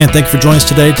And thank you for joining us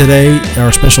today. Today,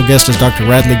 our special guest is Dr.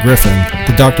 Radley Griffin.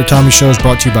 The Dr. Tommy Show is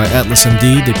brought to you by Atlas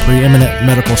MD, the preeminent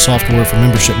medical software for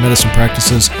membership medicine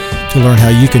practices. To learn how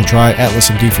you can try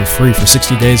Atlas MD for free for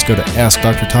 60 days, go to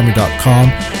AskDrTommy.com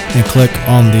and click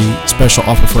on the special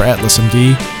offer for Atlas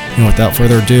MD. And without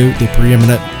further ado, the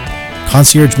preeminent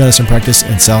concierge medicine practice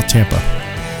in South Tampa.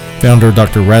 Founder,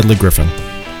 Dr. Radley Griffin.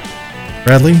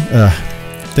 Radley,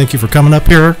 thank you for coming up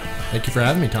here. Thank you for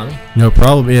having me, Tommy. No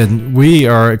problem. And we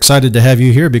are excited to have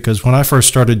you here because when I first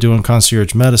started doing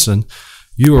concierge medicine,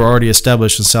 you were already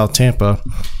established in South Tampa.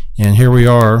 And here we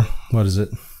are, what is it?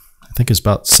 I think it's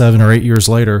about 7 or 8 years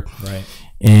later. Right.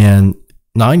 And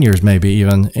 9 years maybe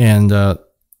even. And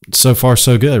so far,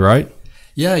 so good, right?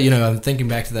 Yeah, I'm thinking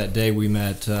back to that day we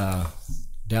met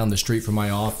down the street from my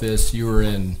office. You were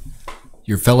in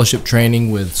your fellowship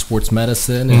training with sports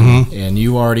medicine, and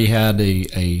you already had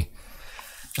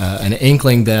an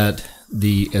inkling that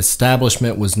the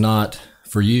establishment was not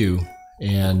for you,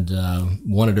 and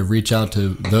wanted to reach out to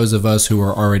those of us who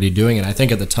are already doing it. I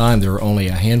think at the time there were only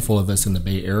a handful of us in the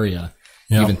Bay Area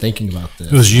even thinking about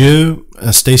this. It was you,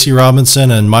 Stacy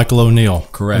Robinson, and Michael O'Neill.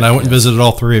 Correct. And I went and visited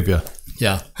all three of you.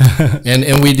 Yeah,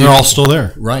 and we do. They're all still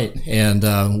there, right? And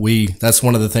that's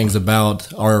one of the things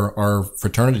about our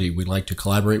fraternity. We like to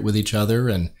collaborate with each other,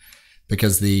 and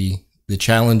because the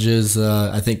challenge is,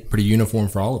 I think, pretty uniform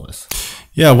for all of us.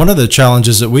 Yeah, one of the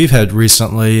challenges that we've had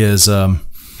recently is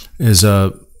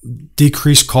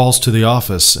decreased calls to the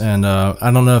office, and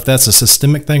I don't know if that's a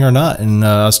systemic thing or not. And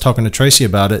I was talking to Tracy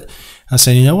about it. I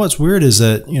said, what's weird is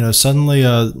that suddenly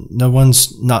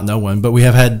but we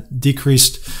have had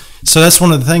decreased. So that's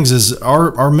one of the things is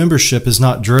our membership is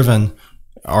not driven.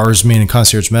 Ours, meaning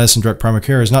concierge medicine, direct primary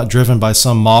care, is not driven by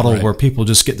some model where people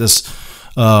just get this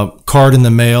card in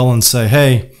the mail and say,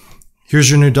 hey,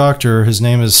 here's your new doctor. His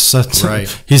name is such.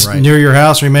 He's near your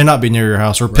house, or he may not be near your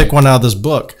house, or pick one out of this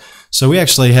book. So we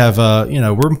actually have,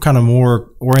 we're kind of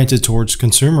more oriented towards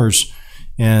consumers.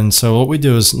 And so what we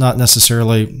do is not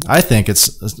necessarily, I think it's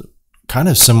kind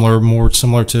of more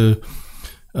similar to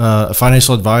a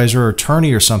financial advisor or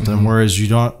attorney or something, whereas you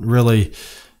don't really,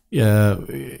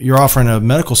 you're offering a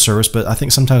medical service, but I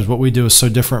think sometimes what we do is so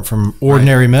different from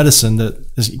ordinary medicine that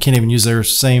you can't even use their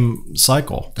same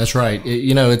cycle. That's right.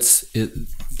 In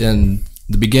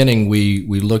the beginning, we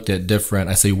looked at different,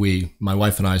 I say we, my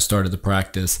wife and I started the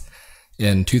practice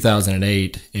in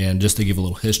 2008. And just to give a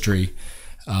little history,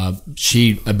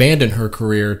 she abandoned her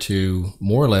career to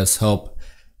more or less help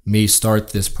me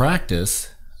start this practice.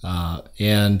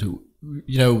 And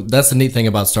that's the neat thing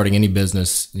about starting any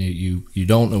business. You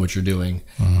don't know what you're doing,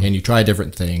 and you try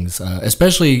different things.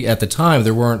 Especially at the time,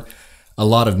 there weren't a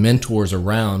lot of mentors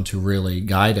around to really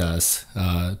guide us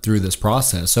through this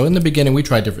process. So in the beginning, we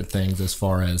tried different things as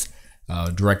far as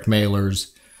direct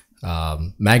mailers,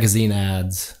 magazine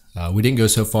ads. We didn't go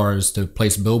so far as to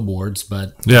place billboards,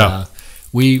 but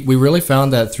we really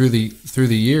found that through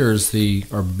the years,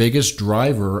 our biggest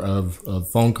driver of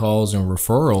phone calls and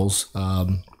referrals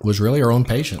was really our own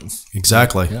patients.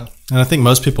 Exactly. Yeah. And I think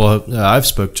most people I've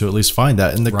spoke to at least find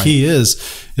that. And the key is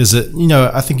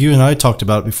that, I think you and I talked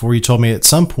about it before. You told me at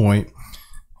some point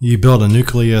you build a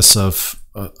nucleus of,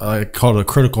 I call it a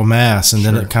critical mass, and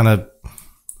then it kind of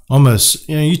almost,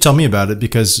 you tell me about it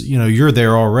because, you're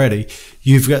there already.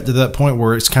 You've got to that point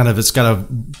where it's got a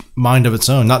mind of its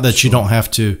own. Not that you don't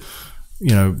have to,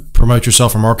 promote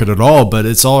yourself or market at all, but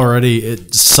it's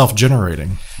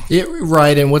self-generating.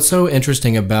 Right. And what's so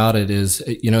interesting about it is,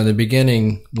 in the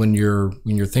beginning, when you're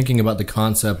thinking about the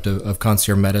concept of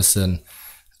concierge medicine,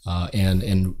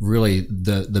 and really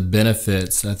the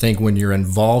benefits, I think when you're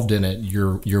involved in it,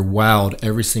 you're wowed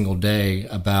every single day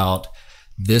about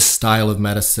this style of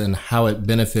medicine, how it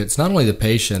benefits not only the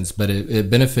patients, but it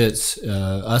benefits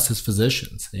us as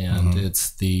physicians. And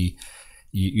it's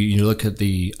you look at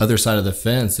the other side of the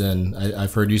fence, and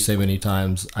I've heard you say many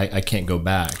times, I can't go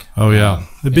back. Oh yeah,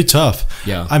 it'd be tough.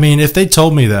 Yeah. I mean, if they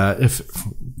told me that, if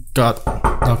God,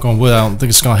 knock on wood, I don't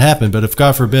think it's going to happen, but if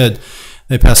God forbid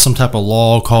they pass some type of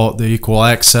law, call it the equal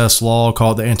access law,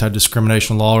 call it the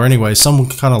anti-discrimination law, or anyway, some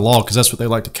kind of law, because that's what they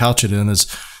like to couch it in,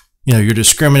 is you're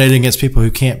discriminating against people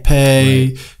who can't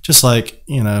pay, just like,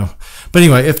 But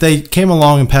anyway, if they came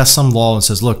along and passed some law and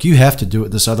says, look, you have to do it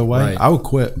this other way, I would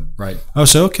quit. Right. I would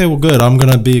say, okay, well, good. I'm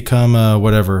going to become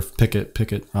whatever, picket.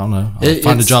 I don't know. I'll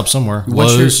find a job somewhere.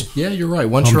 Lowe's. You're right.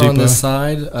 Once Home you're on Depot. this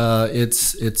side,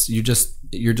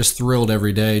 you're just thrilled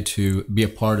every day to be a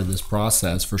part of this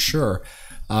process for sure.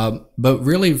 But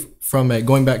really,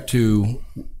 going back to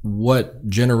what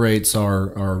generates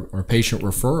our patient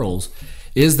referrals,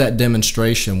 is that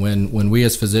demonstration when we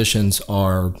as physicians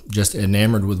are just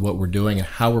enamored with what we're doing and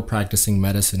how we're practicing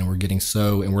medicine, and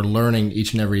we're learning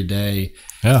each and every day,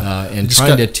 and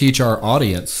trying to teach our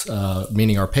audience,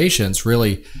 meaning our patients,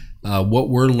 really what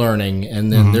we're learning,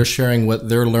 and then they're sharing what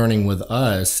they're learning with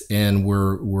us, and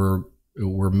we're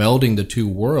melding the two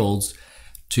worlds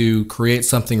to create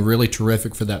something really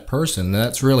terrific for that person. And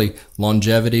that's really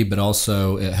longevity, but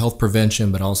also health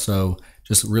prevention, but also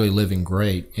just really living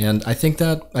great. And I think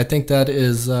that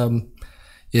is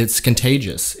it's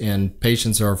contagious, and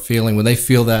patients are feeling, when they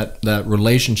feel that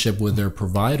relationship with their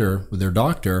provider, with their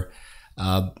doctor,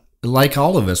 like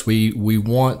all of us, we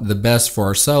want the best for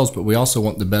ourselves, but we also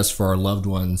want the best for our loved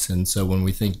ones. And so when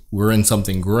we think we're in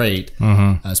something great,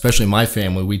 especially my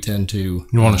family, we tend to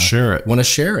want to share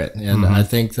it. And I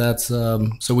think that's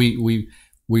so we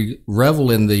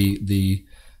revel in the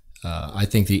I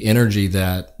think the energy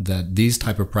that these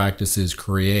type of practices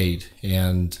create,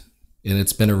 and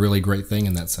it's been a really great thing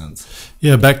in that sense.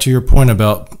 Yeah, back to your point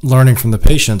about learning from the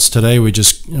patients. Today,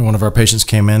 one of our patients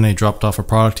came in, he dropped off a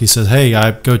product. He said, "Hey,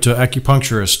 I go to an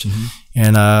acupuncturist,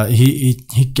 and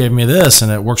he gave me this,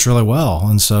 and it works really well."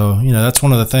 And so, that's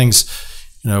one of the things,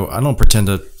 I don't pretend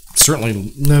to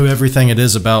certainly know everything it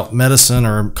is about medicine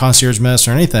or concierge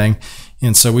medicine or anything.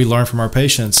 And so we learn from our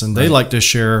patients, and they like to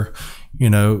share,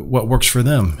 what works for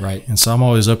them. Right. And so I'm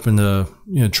always open to,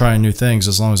 trying new things,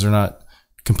 as long as they're not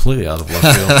completely out of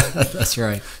left field. That's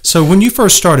right. So when you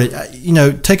first started,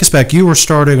 take us back. You were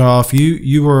starting off.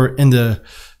 You were into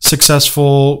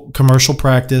successful commercial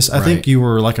practice. I think you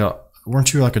were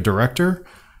weren't you like a director?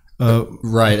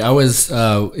 Right. I was.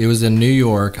 It was in New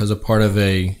York. I was a part of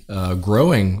a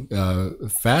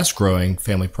fast growing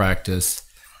family practice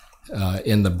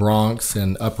in the Bronx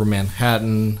and Upper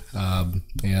Manhattan,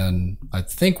 and I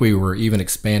think we were even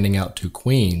expanding out to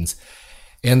Queens.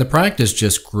 And the practice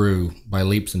just grew by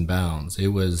leaps and bounds. It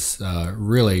was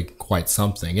really quite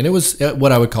something. And it was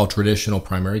what I would call traditional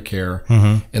primary care,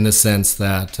 in the sense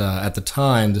that at the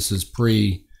time, this is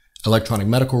pre-electronic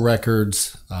medical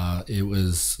records. It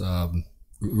was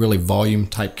really volume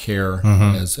type care,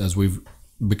 as we've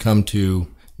become to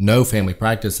know family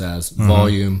practice as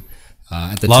volume.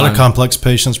 At the time, of complex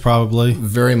patients, probably.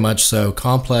 Very much so.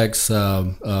 Complex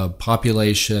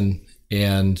population.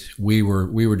 And we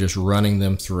were just running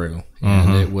them through,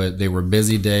 and they were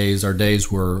busy days. Our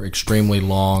days were extremely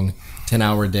long,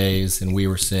 10-hour days, and we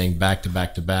were seeing back to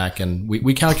back to back. And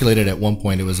we calculated at one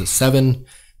point it was at 7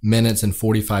 minutes and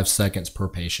 45 seconds per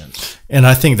patient. And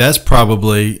I think that's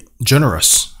probably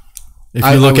generous if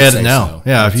you look at it now.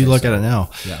 Yeah, if you look at it now,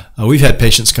 we've had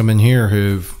patients come in here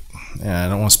who've. I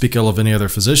don't want to speak ill of any other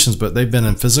physicians, but they've been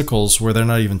in physicals where they're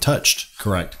not even touched.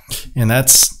 Correct. And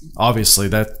that's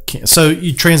obviously so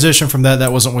you transition from that.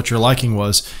 That wasn't what your liking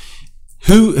was.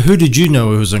 Who did you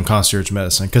know who was in concierge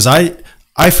medicine? Because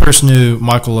I first knew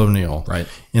Michael O'Neill. Right.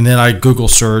 And then I Google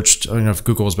searched. I don't know if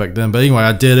Google was back then, but anyway,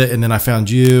 I did it, and then I found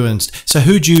you. And so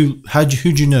who'd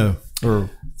you know? Or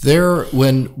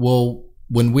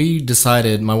when we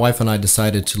decided, my wife and I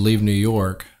decided to leave New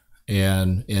York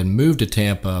and moved to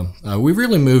Tampa, we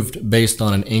really moved based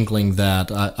on an inkling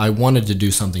that I wanted to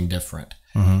do something different,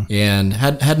 and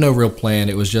had no real plan.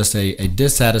 It was just a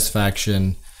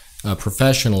dissatisfaction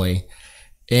professionally,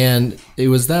 and it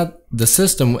was that the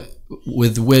system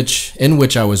in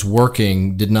which I was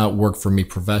working did not work for me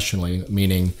professionally,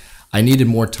 meaning I needed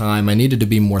more time. I needed to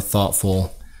be more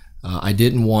thoughtful. I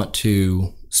didn't want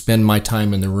to spend my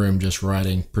time in the room just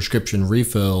writing prescription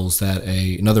refills that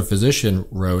another physician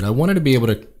wrote. I wanted to be able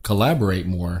to collaborate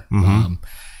more.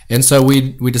 And so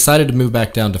we decided to move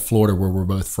back down to Florida, where we're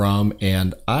both from.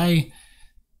 And I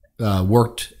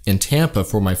worked in Tampa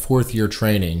for my 4th year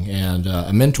training. And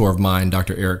a mentor of mine,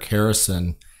 Dr. Eric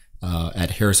Harrison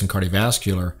at Harrison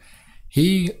Cardiovascular,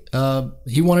 he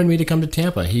wanted me to come to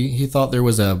Tampa. He thought there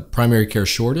was a primary care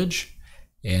shortage.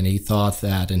 And he thought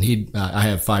that, and I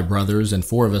have 5 brothers, and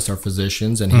 4 of us are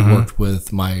physicians, and he worked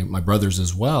with my brothers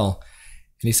as well.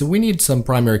 And he said, we need some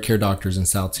primary care doctors in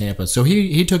South Tampa. So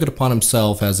he took it upon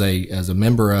himself as a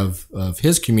member of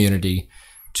his community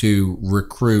to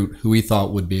recruit who he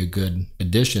thought would be a good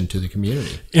addition to the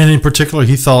community. And in particular,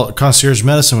 he thought concierge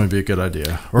medicine would be a good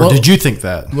idea. Or did you think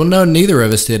that? Well, no, neither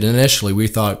of us did initially. We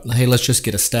thought, hey, let's just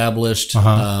get established.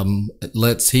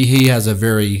 He has a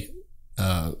very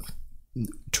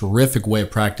terrific way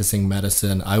of practicing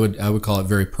medicine. I would call it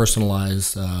very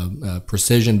personalized,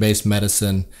 precision-based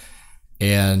medicine.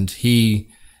 And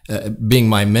he, being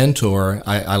my mentor,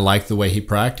 I liked the way he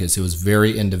practiced. It was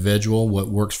very individual. What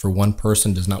works for one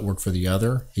person does not work for the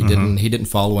other. He didn't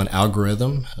follow an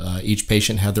algorithm. Each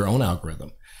patient had their own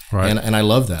algorithm. Right. And I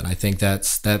love that. I think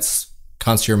that's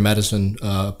concierge medicine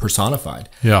personified.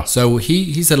 Yeah. So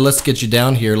he said, let's get you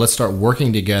down here. Let's start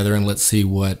working together and let's see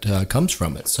what comes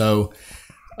from it. So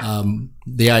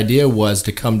the idea was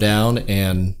to come down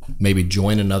and maybe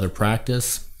join another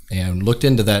practice, and looked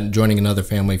into that, joining another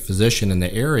family physician in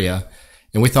the area.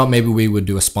 And we thought maybe we would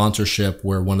do a sponsorship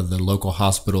where one of the local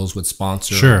hospitals would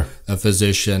sponsor a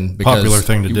physician. Popular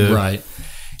thing to do. Right.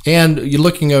 And you're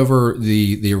looking over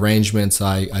the arrangements.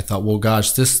 I thought, well,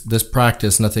 gosh, this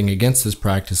practice, nothing against this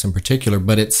practice in particular,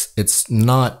 but it's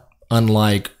not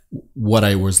unlike what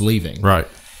I was leaving. Right.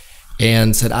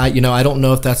 And said, I don't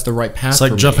know if that's the right path. It's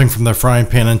like for jumping me. from the frying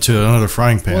pan into another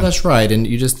frying pan. Well, that's right. And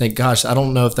you just think, gosh, I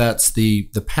don't know if that's the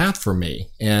path for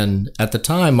me. And at the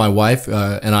time, my wife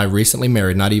and I recently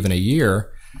married, not even a year.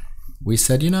 We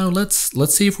said,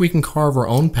 let's see if we can carve our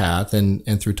own path.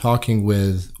 And through talking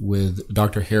with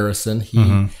Dr. Harrison,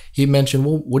 he mentioned,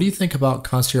 well, what do you think about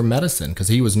concierge medicine? Because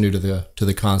he was new to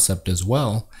the concept as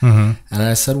well. And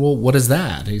I said, well, what is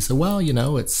that? He said, well,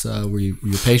 it's where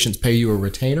your patients pay you a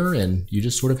retainer and you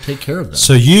just sort of take care of them.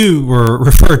 So you were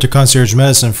referred to concierge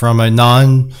medicine from a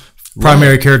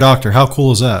non-primary care doctor. How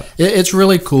cool is that? It's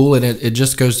really cool, and it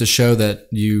just goes to show that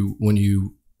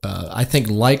I think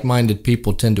like-minded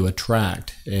people tend to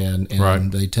attract, and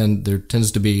there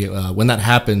tends to be when that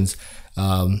happens,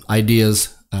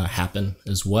 ideas happen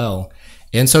as well.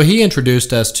 And so he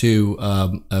introduced us to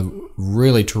a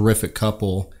really terrific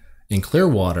couple in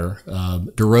Clearwater,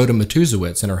 Dorota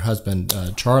Matuzowicz and her husband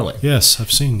Charlie. Yes,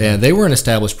 I've seen that. And they were in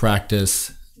established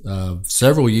practice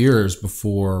several years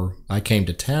before I came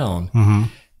to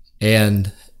town,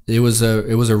 and it was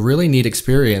a really neat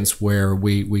experience where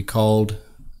we called.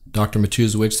 Dr.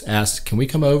 Matuzowicz asked, can we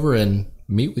come over and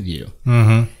meet with you?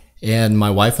 And my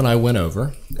wife and I went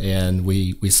over, and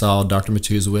we saw Dr.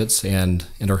 Matuzowicz and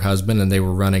her husband, and they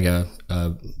were running a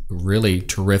really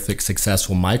terrific,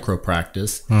 successful micro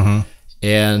practice.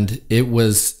 And it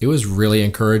was really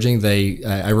encouraging.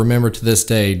 I remember to this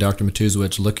day, Dr.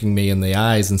 Matuzowicz looking me in the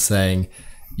eyes and saying,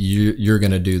 you're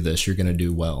going to do this. You're going to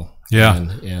do well. Yeah.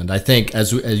 And I think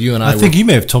as you and I think you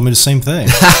may have told me the same thing.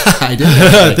 I did.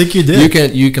 I think you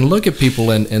did. You can look at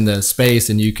people in the space,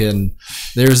 and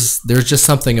there's just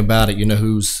something about it,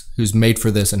 who's made for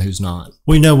this and who's not.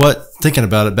 Well, you know what? Thinking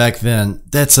about it back then,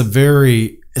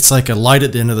 it's like a light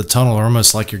at the end of the tunnel, or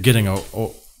almost like you're getting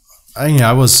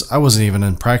I wasn't even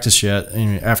in practice yet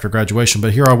after graduation,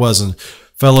 but here I was in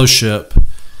fellowship,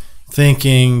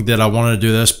 thinking that I wanted to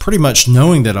do this, pretty much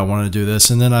knowing that I wanted to do this.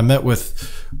 And then I met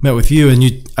with you,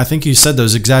 and I think you said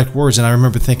those exact words. And I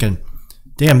remember thinking,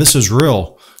 damn, this is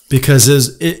real, because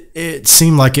it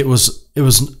seemed like it was,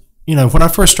 when I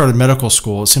first started medical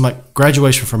school, it seemed like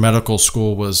graduation from medical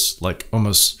school was like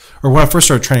almost, or when I first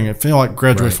started training, it felt like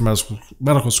graduation from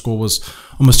medical school was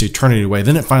almost eternity away.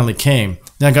 Then it finally came.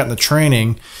 Then I got into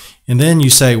training. And then you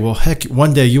say, well, heck,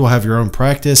 one day you will have your own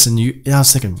practice. And I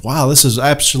was thinking, wow, this is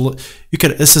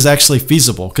this is actually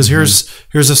feasible, because here's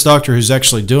this doctor who's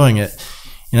actually doing it.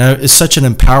 It's such an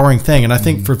empowering thing. And I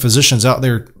think for physicians out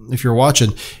there, if you're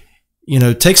watching,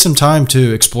 take some time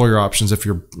to explore your options. If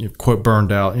you're quote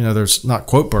burned out, there's not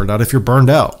quote burned out. If you're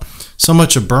burned out, so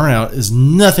much of burnout is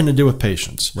nothing to do with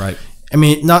patients. Right. I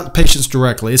mean, not patients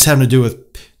directly. It's having to do with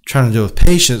trying to deal with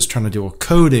patients, trying to deal with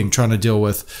coding, trying to deal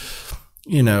with,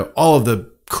 all of the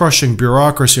crushing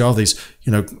bureaucracy, all these,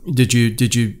 did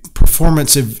you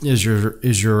performance is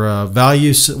your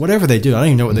values, whatever they do. I don't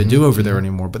even know what they do over there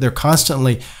anymore, but they're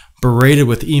constantly berated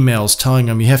with emails telling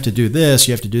them, you have to do this,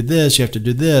 you have to do this, you have to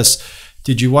do this.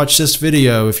 Did you watch this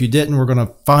video? If you didn't, we're going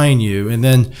to fine you. And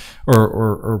then,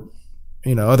 or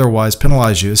otherwise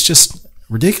penalize you. It's just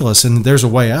ridiculous. And there's a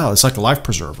way out. It's like a life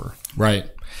preserver. Right.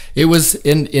 It was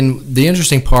in the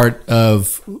interesting part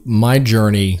of my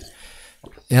journey,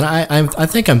 and I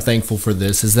think I'm thankful for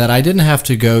this, is that I didn't have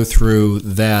to go through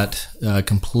that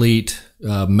complete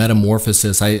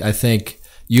metamorphosis. I think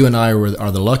you and I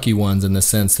are the lucky ones in the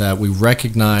sense that we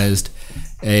recognized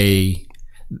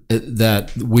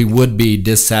that we would be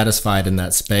dissatisfied in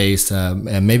that space,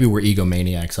 and maybe we're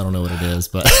egomaniacs. I don't know what it is,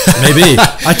 but maybe.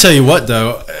 I tell you what,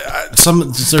 though,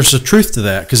 there's a truth to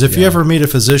that, because if you ever meet a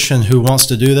physician who wants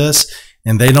to do this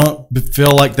and they don't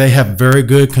feel like they have very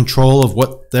good control of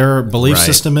what their belief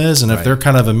system is, and if they're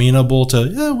kind of amenable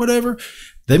to whatever,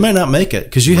 they may not make it,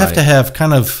 because you have to have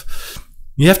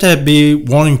be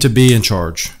wanting to be in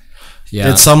charge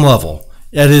at some level.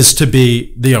 It is to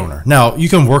be the owner. Now, you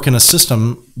can work in a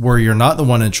system where you're not the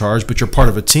one in charge, but you're part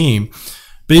of a team.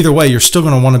 But either way, you're still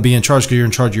going to want to be in charge, because you're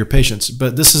in charge of your patients.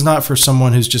 But this is not for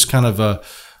someone who's just kind of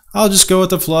I'll just go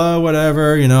with the flow,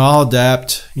 whatever, I'll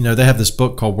adapt. They have this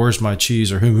book called Where's My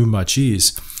Cheese, or Who My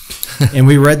Cheese. And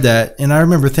we read that, and I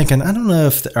remember thinking, I don't know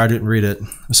if I didn't read it. I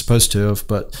was supposed to have,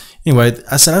 but anyway,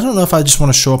 I said, I don't know if I just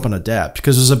want to show up and adapt,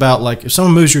 because it was about like, if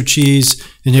someone moves your cheese,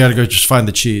 then you got to go just find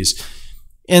the cheese.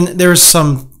 And there's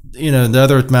some, the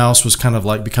other mouse was kind of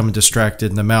like becoming distracted,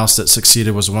 and the mouse that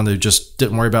succeeded was the one that just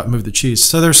didn't worry about move the cheese.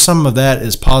 So there's some of that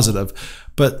is positive,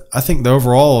 but I think the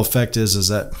overall effect is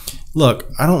that, look,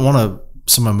 I don't want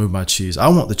someone move my cheese. I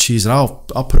want the cheese, and I'll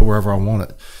put it wherever I want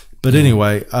it. But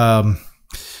anyway,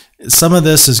 some of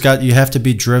this you have to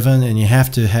be driven, and you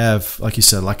have to have, like you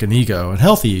said, like an ego, and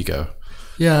healthy ego.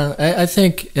 Yeah, I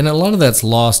think, and a lot of that's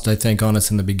lost, I think, on us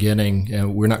in the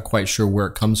beginning. We're not quite sure where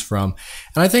it comes from.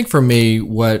 And I think for me,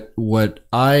 what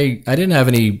I didn't have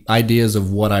any ideas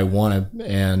of what I wanted,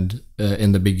 and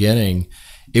in the beginning,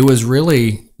 it was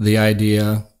really the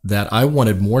idea that I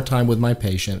wanted more time with my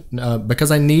patient,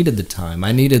 because I needed the time.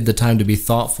 I needed the time to be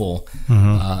thoughtful,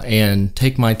 and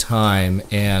take my time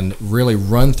and really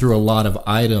run through a lot of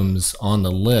items on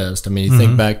the list. I mean, you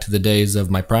think back to the days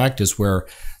of my practice where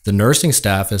the nursing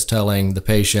staff is telling the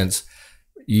patients,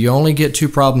 you only get 2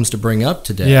 problems to bring up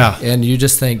today. Yeah. And you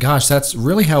just think, gosh, that's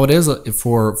really how it is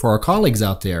for our colleagues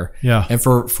out there. Yeah. And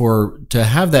for to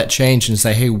have that change and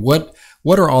say, hey, what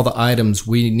are all the items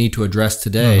we need to address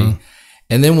today?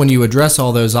 And then when you address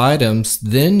all those items,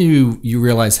 then you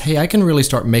realize, hey, I can really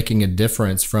start making a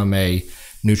difference from a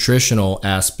nutritional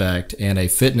aspect and a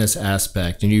fitness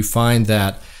aspect. And you find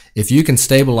that if you can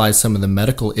stabilize some of the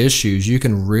medical issues, you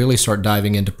can really start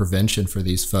diving into prevention for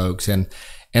these folks. And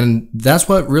that's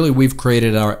what really we've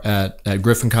created at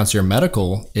Griffin Concierge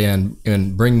Medical, and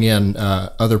bringing in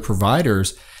other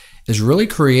providers, is really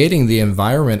creating the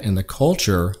environment and the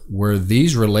culture where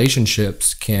these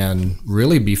relationships can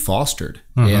really be fostered.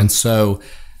 And so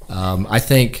I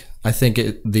think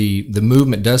the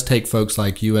movement does take folks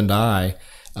like you and I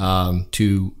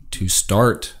to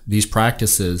start these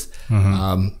practices.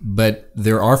 But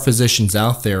there are physicians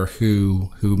out there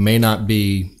who may not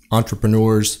be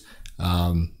entrepreneurs,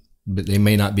 but they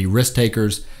may not be risk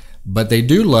takers, but they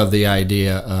do love the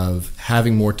idea of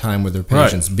having more time with their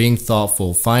patients, being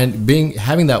thoughtful,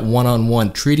 having that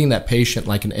one-on-one, treating that patient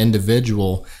like an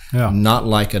individual, not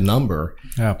like a number.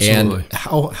 Absolutely. And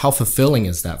how fulfilling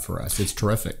is that for us? It's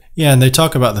terrific. Yeah, and they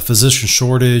talk about the physician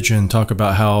shortage, and talk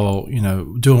about how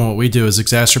doing what we do is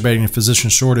exacerbating the physician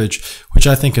shortage, which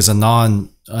I think is a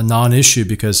non-issue,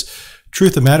 because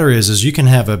truth of the matter is you can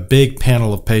have a big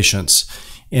panel of patients,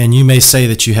 and you may say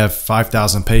that you have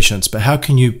 5,000 patients, but how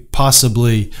can you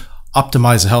possibly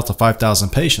optimize the health of 5,000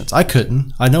 patients? I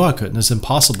couldn't. I know I couldn't. It's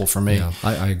impossible for me. Yeah,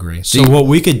 I agree. So what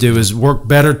we could do is work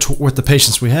better with the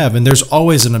patients we have, and there's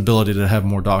always an ability to have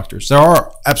more doctors. There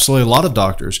are absolutely a lot of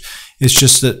doctors. It's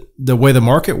just that the way the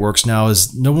market works now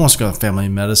is no one wants to go to family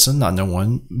medicine. Not no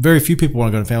one. Very few people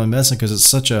want to go to family medicine because it's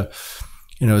such a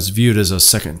it's viewed as a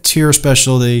second tier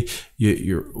specialty.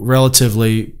 You're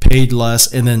relatively paid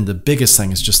less, and then the biggest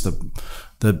thing is just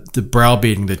the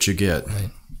browbeating that you get.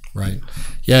 Right.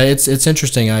 Yeah, it's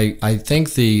interesting. I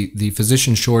think the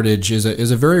physician shortage is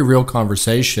a very real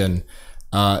conversation.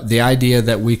 The idea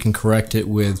that we can correct it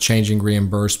with changing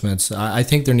reimbursements, I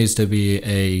think there needs to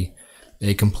be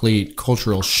a complete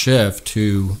cultural shift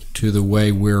to the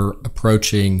way we're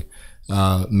approaching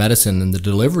medicine and the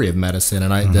delivery of medicine.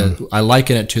 And I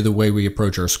liken it to the way we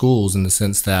approach our schools, in the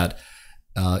sense that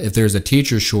if there's a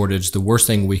teacher shortage, the worst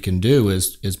thing we can do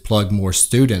is plug more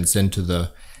students into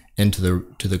the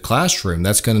classroom.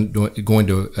 That's going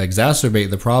to exacerbate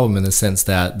the problem, in the sense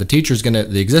that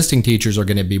the existing teachers are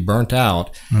going to be burnt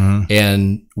out.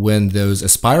 And when those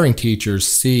aspiring teachers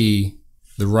see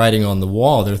the writing on the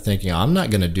wall, they're thinking, I'm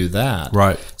not going to do that.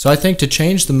 Right. So I think to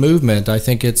change the movement, I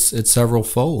think it's several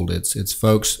fold. It's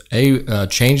folks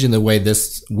changing the way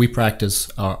we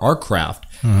practice our craft,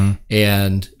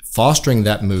 and fostering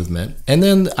that movement. And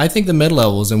then I think the mid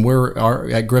levels, and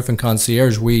at Griffin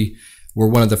Concierge, we're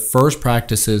one of the first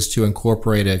practices to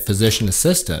incorporate a physician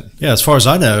assistant. Yeah, as far as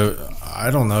I know, I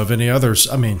don't know of any others.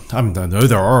 I mean, I know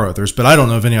there are others, but I don't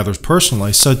know of any others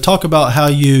personally. So talk about how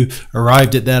you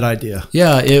arrived at that idea.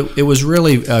 Yeah, it was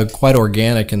really quite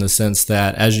organic, in the sense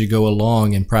that as you go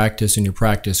along in practice and your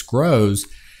practice grows,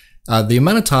 the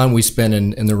amount of time we spend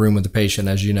in the room with the patient,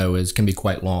 as you know, can be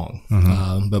quite long.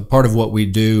 But part of what we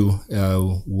do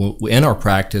in our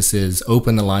practice is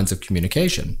open the lines of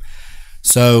communication.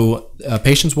 So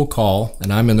patients will call,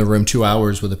 and I'm in the room 2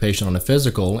 hours with a patient on a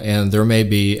physical, and there may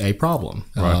be a problem,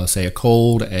 say a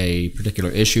cold, a particular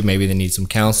issue, maybe they need some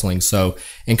counseling. So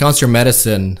in concierge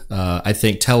medicine, I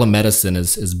think telemedicine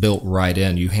is built right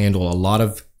in. You handle a lot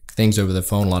of things over the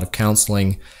phone, a lot of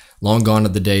counseling. Long gone are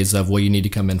the days of, well, you need to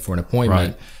come in for an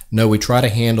appointment. No, we try to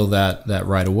handle that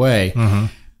right away.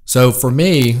 So for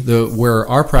me, where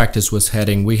our practice was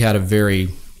heading, we had a very,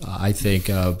 I think,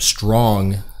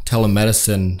 strong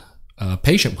telemedicine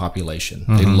patient population.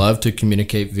 They love to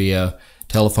communicate via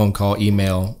telephone call,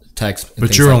 email, text.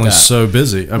 But you're only so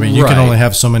busy. I mean, you can only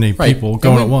have so many people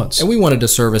going at once. And we wanted to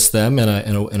service them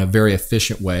in a very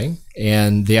efficient way.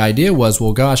 And the idea was,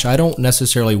 well, gosh, I don't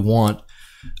necessarily want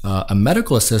a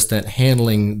medical assistant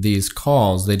handling these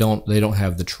calls. They don't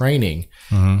have the training.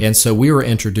 And so we were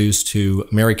introduced to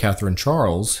Mary Catherine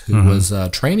Charles, who was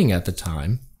training at the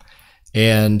time.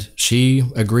 And she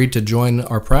agreed to join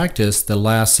our practice the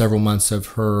last several months of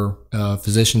her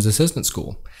physician's assistant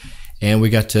school. And we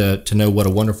got to know what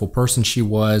a wonderful person she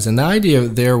was. And the idea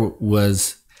there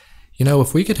was,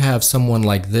 if we could have someone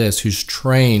like this who's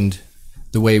trained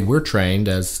the way we're trained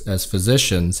as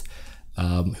physicians,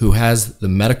 who has the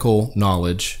medical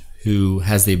knowledge, who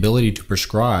has the ability to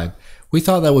prescribe, we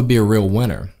thought that would be a real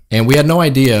winner. And we had no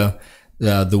idea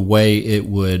the way it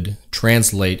would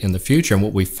translate in the future. And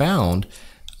what we found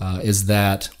is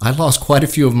that I lost quite a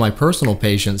few of my personal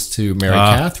patients to Mary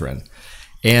Catherine.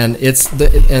 And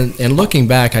and looking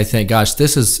back, I think, gosh,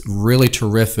 this is really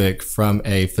terrific from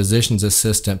a physician's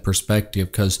assistant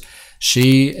perspective, because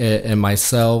she and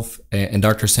myself and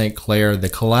Dr. St. Clair, the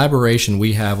collaboration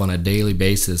we have on a daily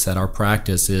basis at our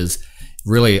practice is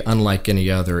really unlike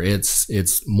any other.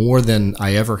 It's more than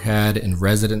I ever had in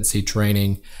residency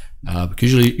training.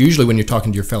 Because usually when you're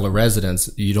talking to your fellow residents,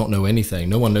 you don't know anything.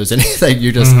 No one knows anything.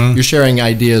 You're just you're sharing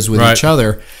ideas with each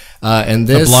other. And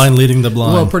this, the blind leading the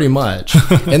blind. Well, pretty much.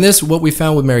 And this, what we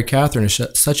found with Mary Catherine, is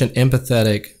such an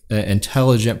empathetic,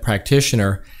 intelligent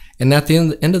practitioner. And at the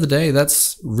end of the day,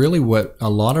 that's really what a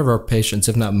lot of our patients,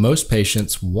 if not most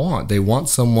patients, want. They want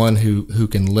someone who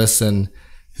can listen,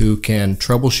 who can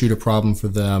troubleshoot a problem for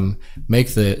them,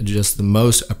 make the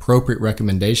most appropriate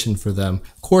recommendation for them,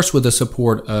 of course, with the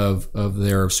support of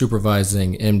their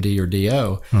supervising MD or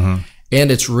DO. And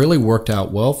it's really worked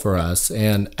out well for us.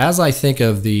 And as I think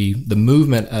of the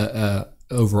movement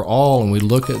overall, and we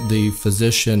look at the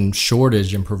physician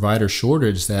shortage and provider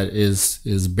shortage that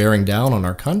is bearing down on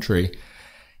our country,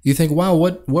 you think, wow,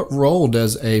 what role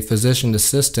does a physician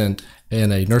assistant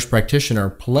and a nurse practitioner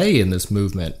play in this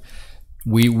movement?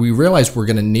 We realize we're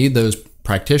going to need those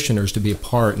practitioners to be a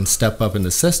part and step up in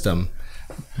the system.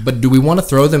 But do we want to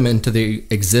throw them into the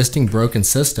existing broken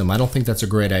system? I don't think that's a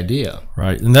great idea.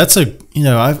 Right. And that's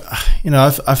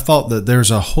I've thought that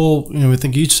there's a whole, I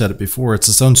think you said it before, it's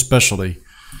its own specialty,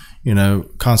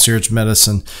 concierge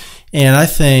medicine. And I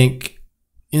think,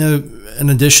 in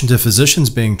addition to physicians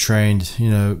being trained,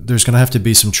 there's going to have to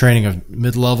be some training of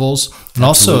mid-levels and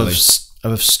Absolutely. also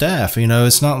of staff.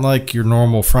 It's not like your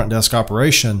normal front desk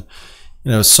operation.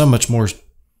 It's so much more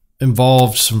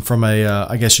involved from a,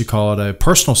 I guess you call it a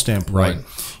personal standpoint. Right.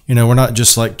 We're not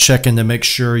just like checking to make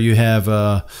sure you have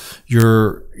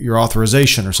your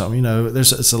authorization or something.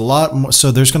 It's a lot more. So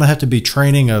there's going to have to be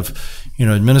training of,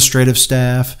 administrative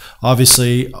staff,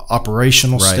 obviously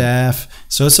operational staff.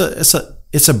 So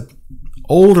it's a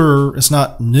older. It's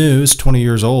not new. It's 20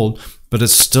 years old. But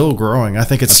it's still growing. I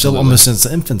think it's still almost in its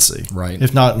infancy, right?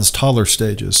 If not in its toddler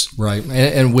stages, right?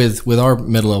 And with our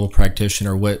mid-level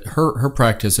practitioner, what her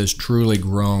practice has truly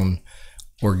grown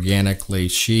organically.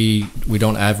 We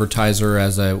don't advertise her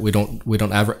as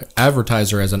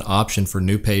advertise her as an option for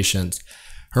new patients.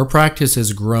 Her practice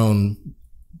has grown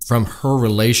from her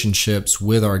relationships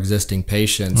with our existing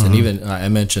patients, and even I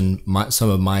mentioned some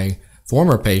of my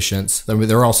former patients. I mean,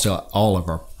 they're all of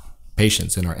our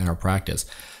patients in our practice.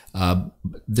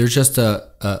 There's just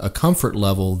a comfort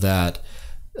level that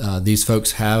these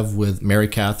folks have with Mary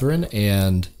Catherine,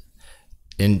 and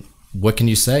what can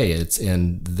you say?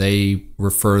 And they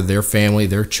refer their family,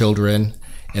 their children,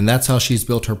 and that's how she's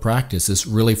built her practice. It's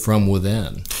really from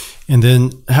within. And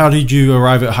then, how did you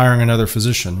arrive at hiring another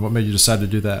physician? What made you decide to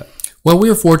do that? Well, we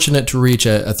were fortunate to reach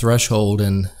a threshold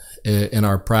in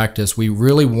our practice. We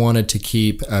really wanted to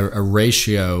keep a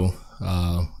ratio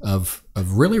of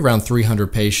really around 300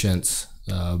 patients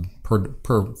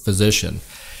per physician.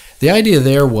 The idea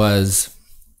there was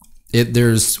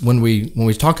when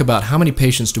we talk about how many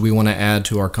patients do we want to add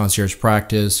to our concierge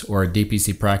practice or a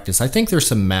DPC practice, I think there's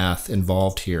some math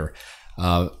involved here.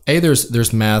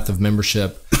 There's math of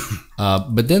membership,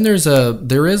 but then there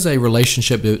is a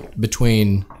relationship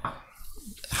between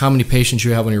how many patients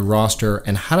you have on your roster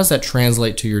and how does that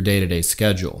translate to your day-to-day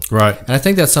schedule. Right. And I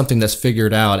think that's something that's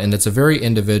figured out, and it's a very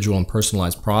individual and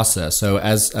personalized process. So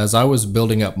as I was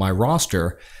building up my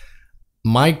roster,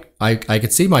 I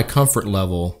could see my comfort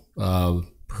level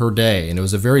per day, and it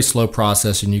was a very slow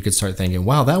process, and you could start thinking,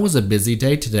 wow, that was a busy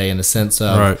day today, in a sense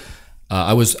of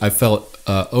I felt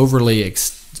overly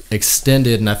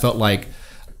extended, and I felt like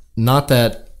not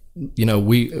that,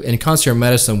 we in concierge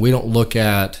medicine, we don't look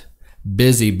at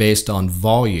busy based on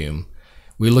volume.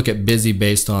 We look at busy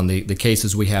based on the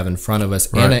cases we have in front of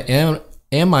us. Right. And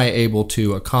am I able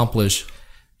to accomplish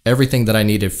everything that I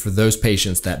needed for those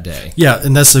patients that day? Yeah,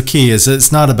 and that's the key. Is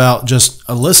it's not about just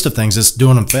a list of things; it's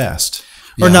doing them fast,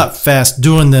 or Yeah. not fast,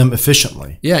 doing them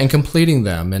efficiently. Yeah, and completing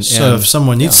them. So if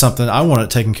someone needs something, I want it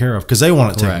taken care of because they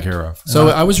want it taken Correct. care of. So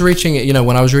I was reaching,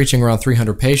 when I was reaching around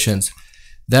 300 patients,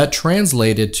 that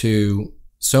translated to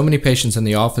so many patients in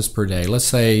the office per day. Let's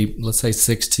say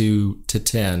 6 to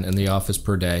 10 in the office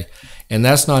per day, and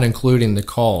that's not including the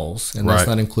calls, and that's Right.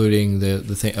 not including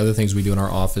the other things we do in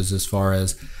our office as far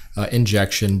as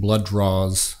injection, blood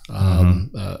draws,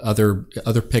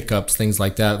 other pickups, things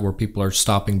like that, where people are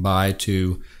stopping by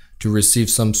to receive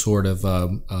some sort of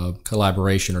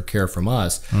collaboration or care from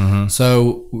us.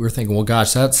 So we're thinking, well,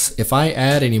 gosh, if I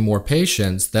add any more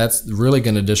patients, that's really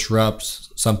going to disrupt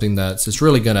something it's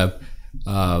really going to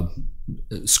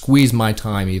squeeze my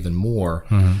time even more.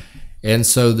 And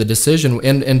so the decision,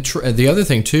 and the other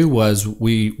thing too was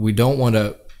we don't want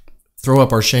to throw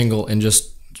up our shingle and just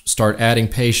start adding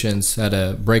patients at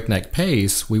a breakneck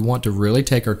pace. We want to really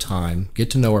take our time,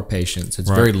 get to know our patients. It's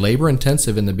Right. very labor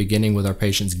intensive in the beginning with our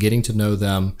patients, getting to know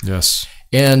them. Yes.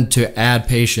 And to add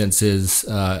patients is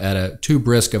at a too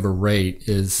brisk of a rate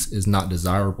is not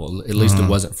desirable. At least it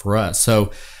wasn't for us.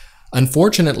 So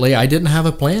unfortunately, I didn't have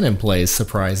a plan in place.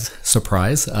 Surprise,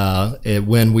 surprise.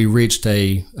 When we reached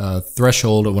a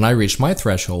threshold, when I reached my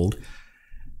threshold,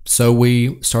 so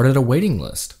we started a waiting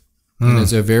list. And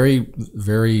it's a very,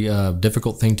 very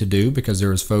difficult thing to do because there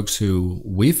was folks who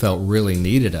we felt really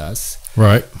needed us,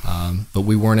 Right. but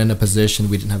we weren't in a position.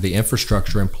 We didn't have the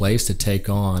infrastructure in place to take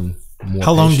on more.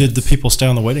 How long patients. did the people stay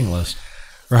on the waiting list?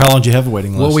 Or how long did you have a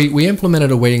waiting list? Well, we implemented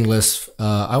a waiting list.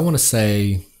 I want to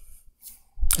say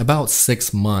about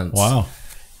 6 months. Wow.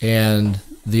 And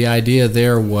the idea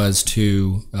there was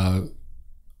to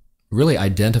really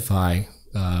identify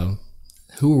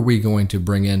who are we going to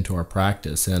bring into our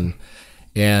practice, and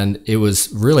it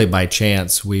was really by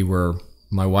chance.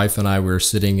 My wife and I were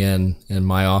sitting in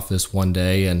my office one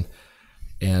day,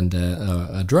 and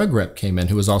a drug rep came in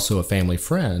who was also a family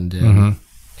friend,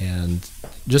 and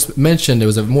just mentioned it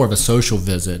was more of a social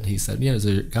visit. He said,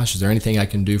 is there anything I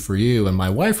can do for you? And my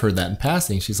wife heard that in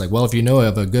passing. She's like, well, if you know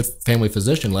of a good family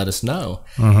physician, let us know.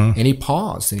 And he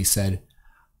paused and he said,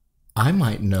 I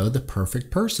might know the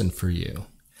perfect person for you.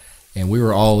 And we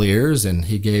were all ears, and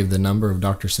he gave the number of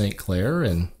Dr. St. Clair,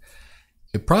 and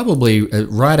it probably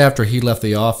right after he left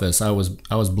the office, I was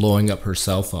blowing up her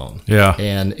cell phone. Yeah.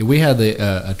 And we had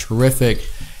a terrific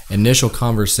initial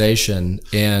conversation,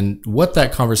 and what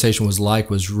that conversation was like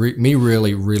was me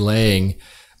really relaying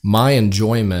my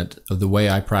enjoyment of the way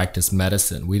I practice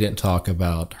medicine. We didn't talk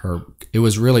about her. It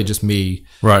was really just me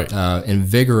Right.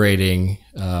 invigorating.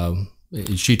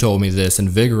 She told me this,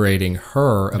 invigorating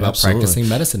her about Absolutely. practicing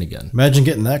medicine again. Imagine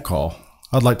getting that call.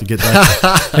 I'd like to get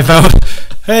that. If I would,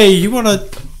 hey, you want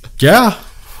to? Yeah.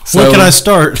 So- when can I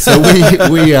start? So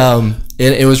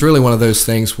it was really one of those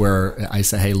things where I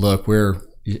said, hey, look,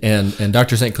 and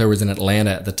Dr. St. Clair was in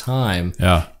Atlanta at the time.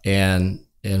 Yeah. And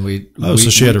we. So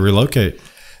she had to relocate.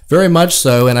 Very much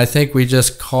so, and I think we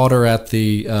just caught her at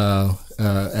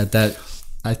at that.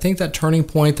 I think that turning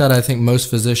point that I think most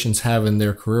physicians have in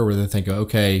their career, where they think,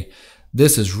 okay,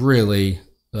 this is really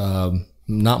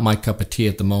not my cup of tea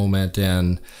at the moment,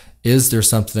 and is there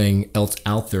something else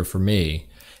out there for me?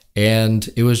 And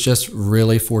it was just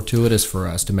really fortuitous for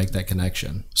us to make that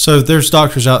connection. So there's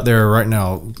doctors out there right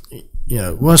now.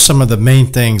 What are some of the main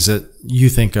things that you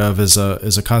think of as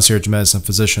a concierge medicine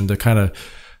physician to kind of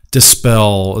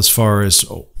dispel, as far as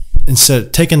instead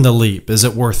of taking the leap? Is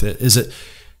it worth it? Is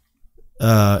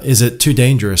it too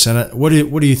dangerous? And what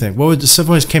do you think? What would if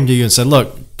someone came to you and said,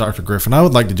 "Look, Dr. Griffin, I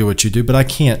would like to do what you do, but I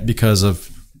can't because of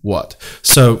what?"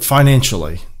 So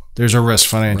financially, there's a risk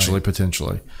financially,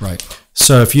 potentially. Right.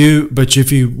 So if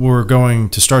you were going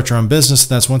to start your own business,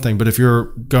 that's one thing. But if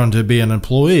you're going to be an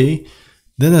employee,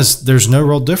 then there's no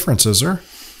real difference, is there?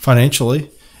 Financially,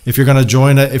 if you're going to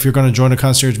join a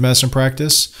concierge medicine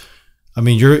practice, I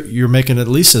mean, you're making at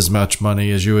least as much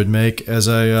money as you would make as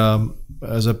a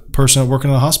person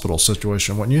working in a hospital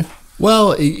situation, wouldn't you?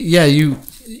 Well, yeah,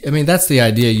 that's the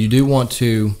idea.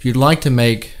 You'd like to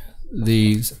make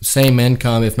the same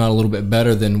income, if not a little bit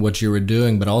better than what you were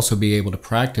doing, but also be able to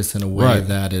practice in a way Right.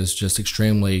 that is just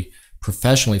extremely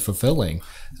professionally fulfilling.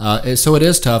 So it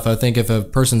is tough. I think if a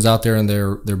person's out there and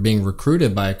they're being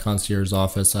recruited by a concierge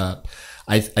office, I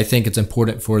I think it's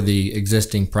important for the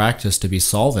existing practice to be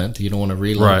solvent. You don't want to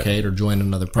relocate or join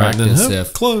another practice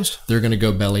if closed. They're going to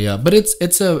go belly up. But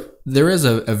there is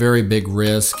a very big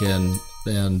risk, and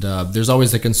there's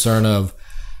always the concern of,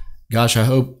 gosh, I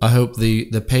hope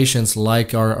the patients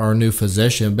like our new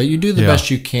physician. But you do the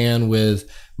best you can with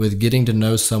getting to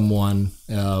know someone,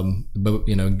 but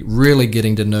really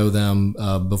getting to know them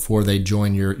before they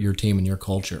join your team and your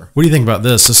culture. What do you think about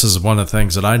this? This is one of the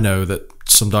things that I know that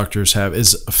some doctors have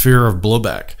is a fear of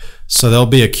blowback. So they'll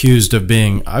be accused of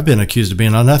being. I've been accused of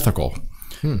being unethical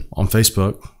on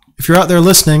Facebook. If you're out there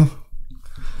listening,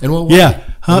 and what way? Yeah,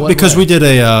 because we did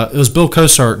it was Bill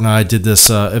Cosart and I did this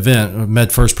event,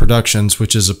 MedFirst Productions,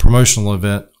 which is a promotional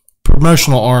event.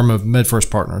 Promotional arm of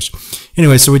MedFirst Partners.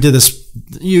 Anyway, so we did this.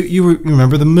 You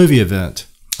remember the movie event?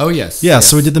 Oh yes. Yeah. Yes.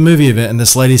 So we did the movie event, and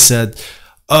this lady said,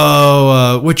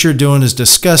 what you're doing is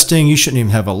disgusting. You shouldn't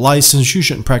even have a license. You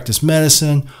shouldn't practice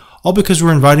medicine." All because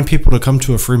we're inviting people to come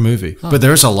to a free movie. But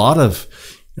there's a lot of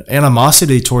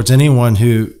animosity towards anyone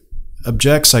who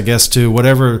objects, I guess, to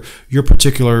whatever your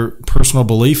particular personal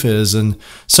belief is. And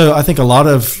so I think a lot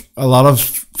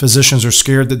of physicians are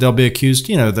scared that they'll be accused.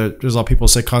 There's a lot of people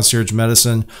say concierge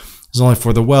medicine is only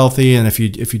for the wealthy, and if you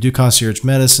do concierge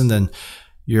medicine, then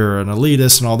you're an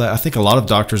elitist and all that. I think a lot of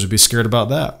doctors would be scared about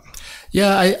that.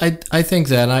 Yeah, I think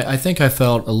that. I think I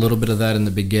felt a little bit of that in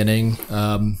the beginning.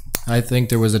 I think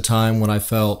there was a time when I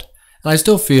felt, and I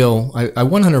still feel, I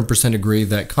 100% agree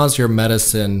that concierge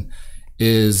medicine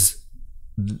is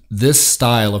this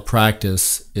style of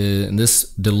practice, and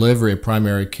this delivery of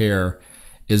primary care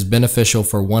is beneficial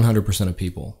for 100% of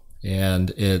people.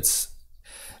 And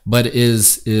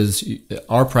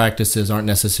our practices aren't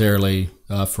necessarily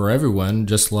for everyone,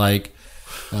 just like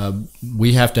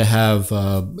we have to have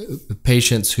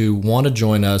patients who want to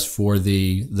join us for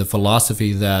the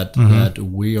philosophy that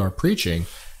we are preaching.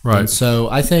 Right. And so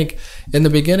I think in the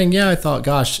beginning, I thought,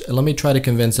 gosh, let me try to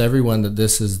convince everyone that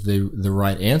this is the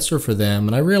right answer for them.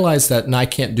 And I realized that I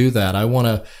can't do that. I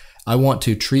want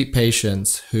to treat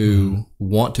patients who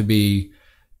want to be,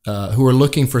 who are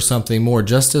looking for something more,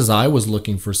 just as I was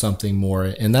looking for something more.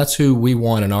 And that's who we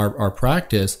want in our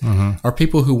practice, are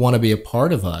people who want to be a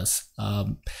part of us.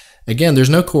 Again, there's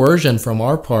no coercion from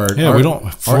our part. Yeah, we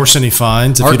don't force any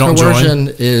fines if you don't join. Our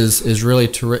coercion is really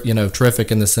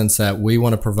terrific in the sense that we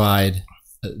want to provide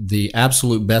the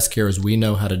absolute best care as we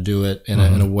know how to do it in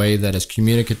a way that is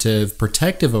communicative,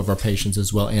 protective of our patients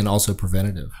as well, and also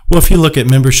preventative. Well, if you look at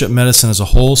membership medicine as a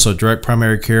whole, so direct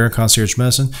primary care and concierge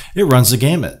medicine, it runs the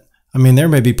gamut. I mean, there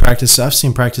may be practice. I've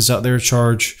seen practice out there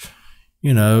charge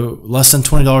less than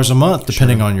 $20 a month,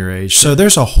 depending on your age. So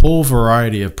there's a whole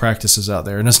variety of practices out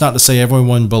there. And it's not to say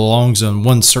everyone belongs in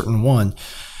one certain one,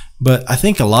 but I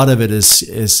think a lot of it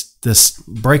is this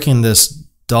breaking this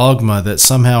dogma that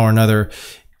somehow or another,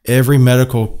 every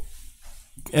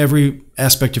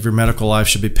aspect of your medical life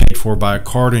should be paid for by a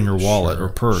card in your wallet or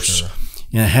purse. Sure.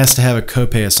 And it has to have a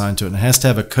copay assigned to it, and it has to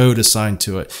have a code assigned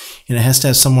to it, and it has to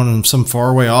have someone in some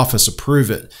faraway office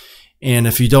approve it. And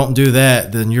if you don't do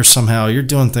that, then you're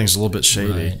doing things a little bit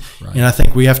shady. Right. And I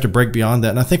think we have to break beyond that,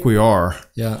 and I think we are.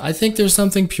 Yeah, I think there's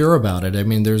something pure about it. I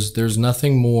mean, there's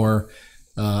nothing more,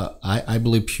 I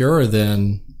believe, purer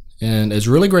than, and it's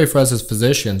really great for us as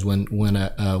physicians when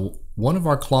one of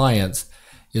our clients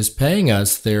is paying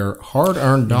us their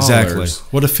hard-earned dollars. Exactly.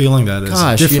 What a feeling that is.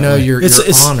 Gosh, you're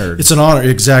honored. It's an honor.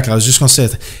 Exactly. I was just going to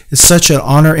say, it's such an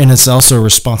honor, and it's also a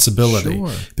responsibility. Sure.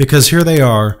 Because here they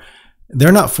are.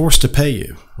 They're not forced to pay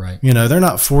you. Right. They're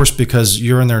not forced because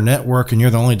you're in their network and you're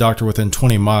the only doctor within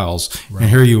 20 miles, and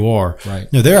here you are. Right.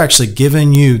 They're actually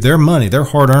giving you their money, their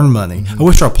hard-earned money. I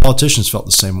wish our politicians felt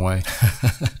the same way.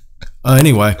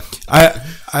 Anyway,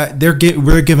 they're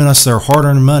giving us their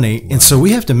hard-earned money, and so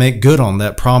we have to make good on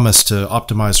that promise to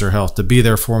optimize their health, to be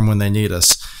there for them when they need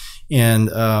us. And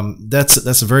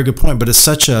that's a very good point. But it's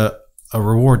such a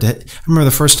reward. I remember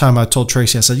the first time I told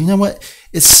Tracy, I said, you know what?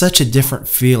 It's such a different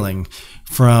feeling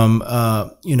from,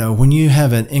 when you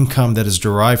have an income that is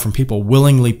derived from people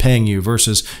willingly paying you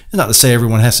versus, not to say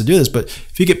everyone has to do this, but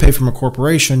if you get paid from a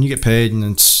corporation, you get paid and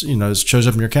it's, it shows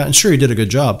up in your account, and sure, you did a good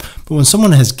job. But when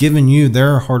someone has given you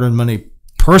their hard-earned money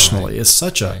personally, it's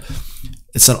such a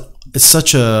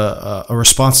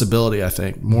responsibility, I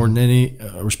think, more than any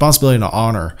responsibility and an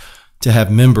honor to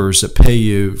have members that pay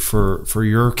you for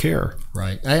your care.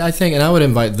 Right. I think, and I would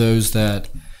invite those that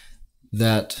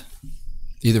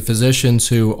either physicians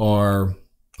who are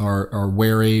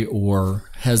wary or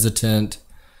hesitant,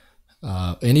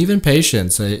 and even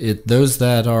patients, those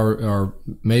that are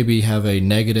maybe have a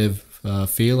negative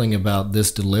feeling about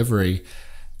this delivery,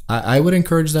 I would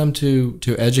encourage them to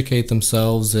educate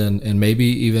themselves and maybe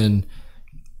even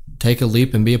take a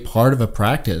leap and be a part of a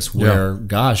practice where,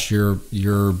 gosh,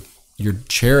 you're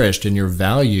cherished and you're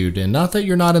valued. And not that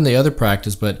you're not in the other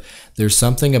practice, but there's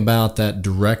something about that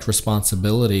direct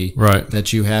responsibility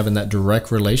that you have and that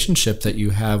direct relationship that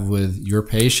you have with your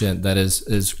patient that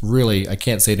is really, I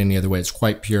can't say it any other way, it's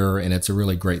quite pure, and it's a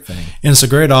really great thing. And it's a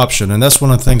great option. And that's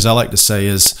one of the things I like to say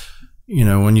is,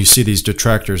 when you see these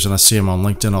detractors, and I see them on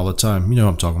LinkedIn all the time, you know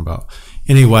what I'm talking about.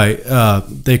 Anyway,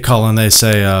 they call and they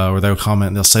say, or they'll comment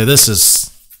and they'll say, this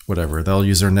is whatever. They'll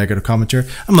use their negative commentary.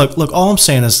 I'm like, look, all I'm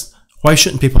saying is, why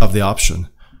shouldn't people have the option?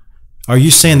 Are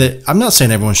you saying that? I'm not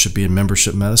saying everyone should be in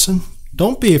membership medicine.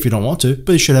 Don't be if you don't want to,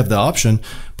 but you should have the option.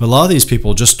 But a lot of these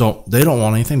people just don't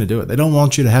want anything to do with it. They don't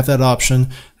want you to have that option.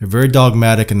 They're very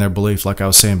dogmatic in their belief, like I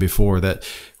was saying before, that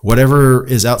whatever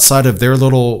is outside of their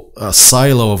little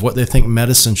silo of what they think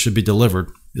medicine should be delivered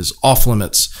is off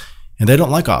limits. And they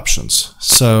don't like options.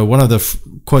 So one of the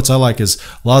quotes I like is,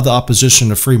 a lot of the opposition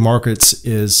to free markets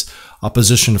is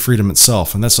opposition to freedom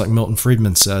itself. And that's like Milton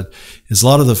Friedman said, is a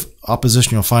lot of the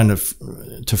opposition you'll find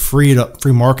to free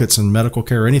markets in medical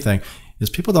care or anything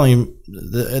is people don't even,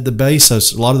 at the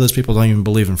basis, a lot of those people don't even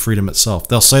believe in freedom itself.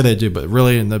 They'll say they do, but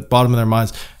really in the bottom of their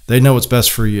minds, they know what's best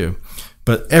for you.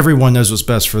 But everyone knows what's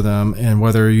best for them. And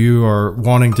whether you are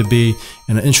wanting to be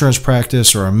in an insurance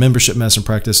practice or a membership medicine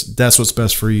practice, that's what's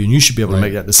best for you. And you should be able to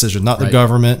make that decision, not the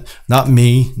government, not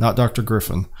me, not Dr.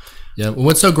 Griffin. Yeah.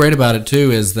 What's so great about it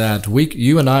too is that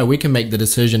you and I can make the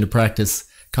decision to practice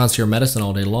concierge medicine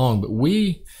all day long, but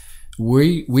we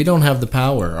don't have the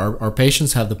power. Our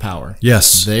patients have the power.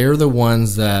 Yes. They're the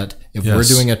ones that, if we're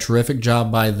doing a terrific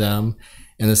job by them,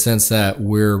 in the sense that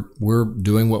we're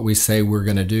doing what we say we're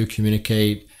going to do,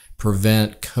 communicate,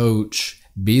 prevent, coach,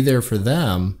 be there for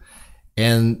them.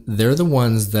 And they're the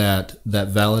ones that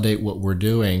validate what we're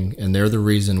doing. And they're the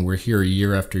reason we're here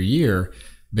year after year,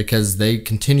 because they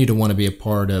continue to want to be a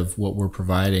part of what we're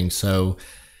providing. So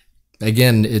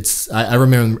again, I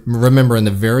remember in the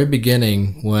very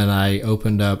beginning when I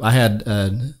opened up, I had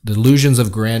delusions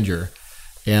of grandeur.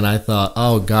 And I thought,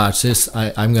 oh gosh,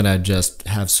 I'm going to just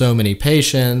have so many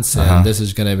patients, and this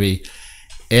is going to be,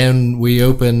 and we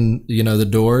open, the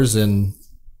doors and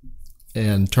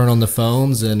turn on the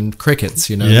phones and crickets,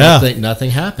 nothing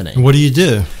happening. What do? You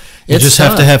just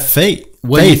have to have faith.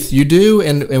 You do.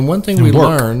 And one thing we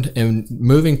learned in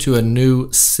moving to a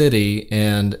new city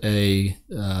and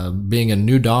being a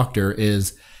new doctor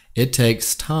is it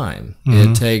takes time.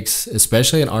 It takes,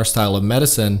 especially in our style of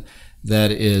medicine,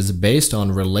 that is based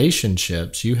on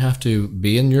relationships. You have to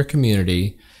be in your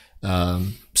community.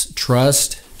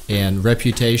 Trust and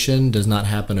reputation does not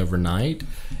happen overnight.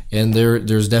 And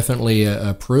there's definitely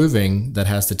a proving that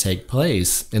has to take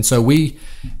place. And so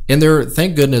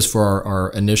thank goodness for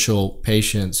our initial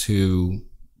patients who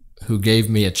gave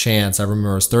me a chance. I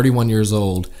remember I was 31 years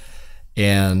old,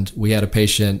 and we had a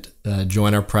patient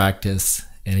join our practice,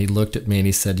 and he looked at me and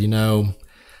he said,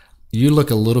 you look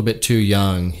a little bit too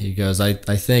young. He goes, I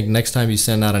think next time you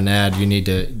send out an ad, you need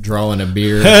to draw in a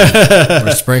beard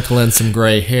or sprinkle in some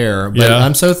gray hair. But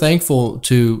I'm so thankful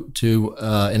to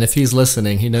and if he's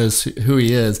listening, he knows who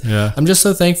he is. Yeah. I'm just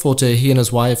so thankful to he and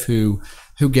his wife who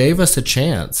gave us a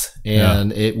chance,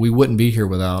 and we wouldn't be here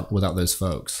without those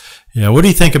folks. Yeah. What do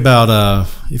you think about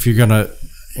if you're gonna?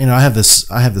 I have this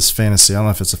fantasy. I don't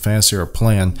know if it's a fantasy or a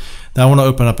plan, that I want to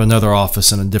open up another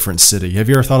office in a different city. Have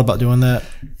you ever thought about doing that?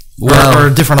 Or a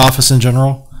different office in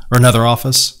general, or another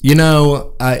office?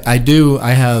 I do.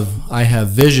 I have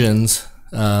visions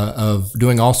of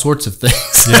doing all sorts of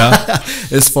things. Yeah.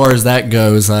 As far as that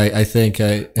goes, I think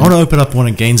I want to open up one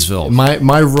in Gainesville.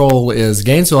 My role is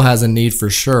Gainesville has a need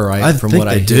for sure. I think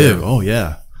they do. Oh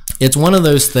yeah. It's one of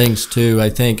those things too.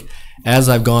 I think as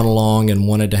I've gone along and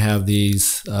wanted to have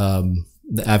these,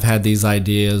 I've had these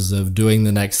ideas of doing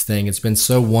the next thing. It's been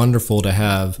so wonderful to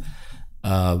have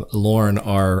Lauren,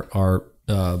 our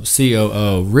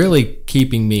COO, really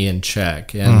keeping me in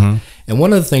check. And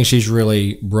one of the things she's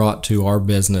really brought to our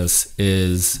business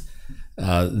is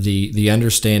the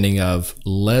understanding of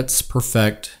let's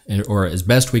perfect, or as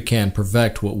best we can,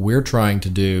 perfect what we're trying to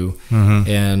do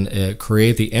and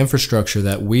create the infrastructure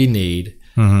that we need.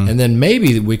 And then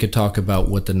maybe we could talk about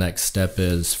what the next step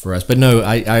is for us. But no,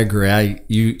 I agree.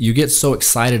 You get so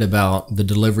excited about the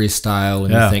delivery style,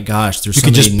 and you think, gosh, you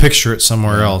can just picture it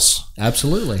somewhere else.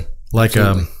 Absolutely. Like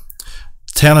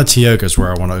town of Tioga is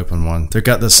where I want to open one. They've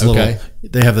got this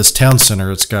they have this town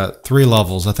center. It's got 3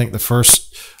 levels. I think the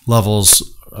first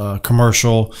level's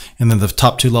commercial, and then the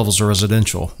top 2 levels are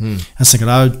residential. I was thinking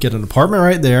I would get an apartment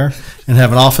right there and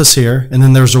have an office here, and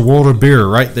then there's a World of Beer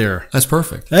right there. That's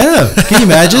perfect. Yeah, can you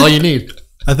imagine? All you need.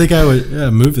 I think I would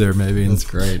move there maybe. That's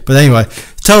great. But anyway,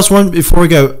 Tell us one before we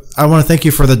go. I want to thank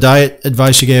you for the diet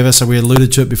advice you gave us. We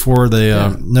alluded to it before,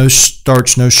 the no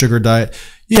starch, no sugar diet.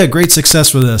 You had great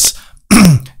success with this.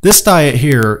 This diet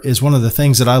here is one of the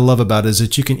things that I love about it, is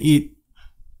that you can eat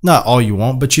not all you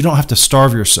want, but you don't have to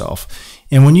starve yourself.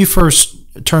 And when you first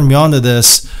turned me on to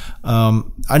this,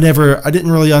 I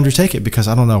didn't really undertake it because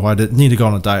I don't know why I didn't need to go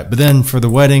on a diet. But then for the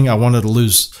wedding, I wanted to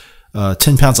lose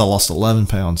 10 pounds. I lost 11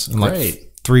 pounds in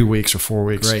like 3 weeks or 4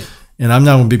 weeks. Great. And I'm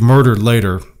not going to be murdered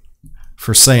later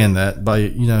for saying that by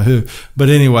who. But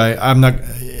anyway,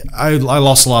 I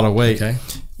lost a lot of weight. Okay.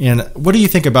 And what do you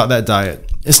think about that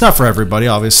diet? It's not for everybody,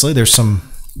 obviously. There's some.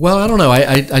 Well, I don't know.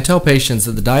 I tell patients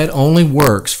that the diet only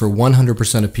works for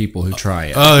 100% of people who try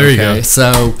it. Oh, there you go.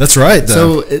 So that's right.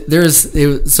 Though.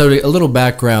 So a little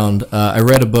background. I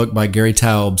read a book by Gary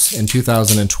Taubes in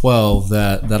 2012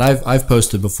 that I've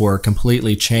posted before.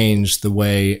 Completely changed the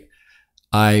way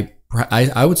I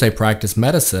would say practice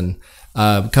medicine.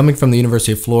 Coming from the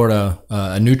University of Florida,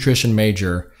 a nutrition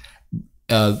major,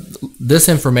 this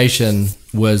information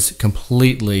was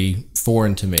completely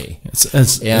foreign to me. It's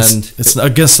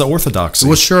against the orthodoxy.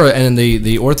 Well, sure, and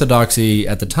the orthodoxy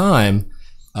at the time,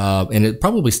 and it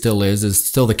probably still is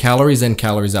still the calories in,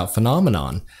 calories out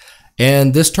phenomenon.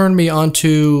 And this turned me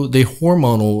onto the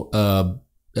hormonal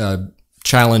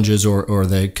challenges or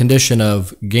the condition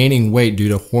of gaining weight due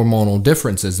to hormonal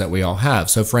differences that we all have.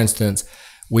 So, for instance,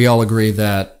 we all agree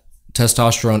that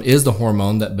testosterone is the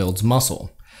hormone that builds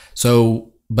muscle.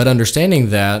 So, but understanding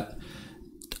that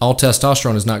all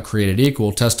testosterone is not created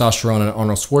equal. Testosterone in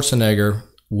Arnold Schwarzenegger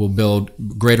will build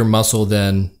greater muscle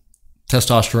than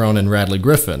testosterone in Radley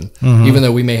Griffin, even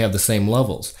though we may have the same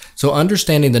levels. So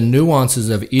understanding the nuances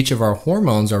of each of our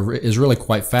hormones is really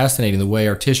quite fascinating, the way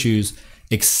our tissues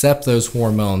accept those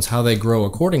hormones, how they grow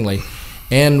accordingly.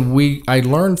 And I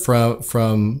learned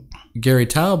from Gary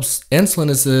Taubes, insulin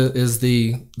is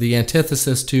the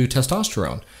antithesis to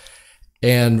testosterone.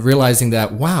 And realizing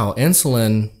that, wow,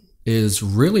 insulin is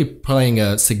really playing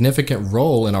a significant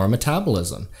role in our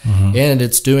metabolism. And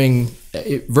it's doing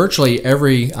virtually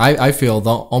I feel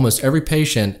almost every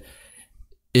patient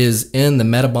is in the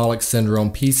metabolic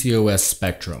syndrome PCOS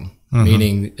spectrum,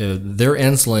 meaning their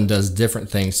insulin does different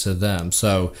things to them.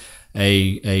 So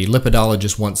a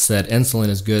lipidologist once said insulin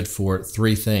is good for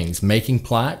 3 things: making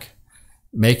plaque,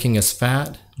 making us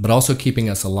fat, but also keeping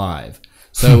us alive.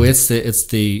 So it's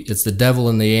the devil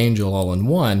and the angel all in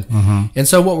one. And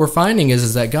so what we're finding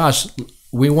is that, gosh,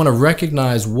 we want to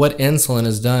recognize what insulin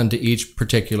has done to each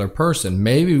particular person.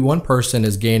 Maybe one person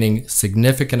is gaining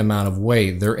significant amount of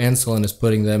weight. Their insulin is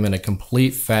putting them in a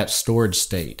complete fat storage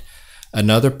state.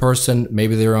 Another person,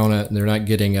 maybe they're not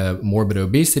getting a morbid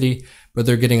obesity, but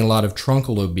they're getting a lot of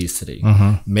truncal obesity.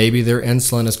 Maybe their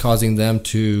insulin is causing them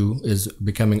is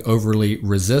becoming overly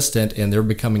resistant, and they're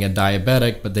becoming a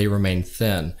diabetic, but they remain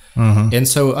thin. And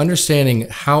so understanding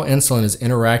how insulin is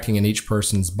interacting in each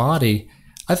person's body,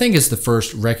 I think, is the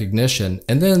first recognition.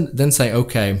 And then say,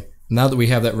 okay, now that we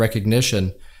have that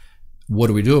recognition, what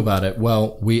do we do about it?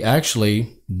 Well, we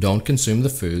actually don't consume the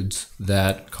foods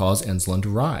that cause insulin to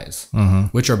rise,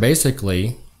 which are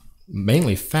basically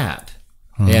mainly fat.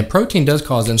 And protein does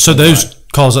cause insulin. So those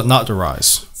cause it not to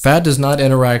rise. Fat does not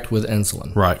interact with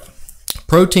insulin. Right.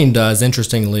 Protein does,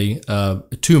 interestingly.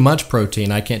 Too much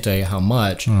protein, I can't tell you how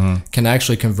much, can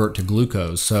actually convert to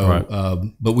glucose.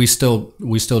 So, but we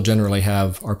still generally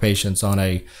have our patients on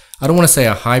I don't want to say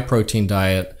a high protein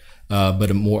diet, but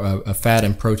a fat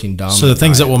and protein dominant. So the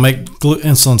things diet that will make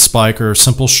insulin spike are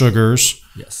simple sugars,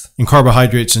 yes, and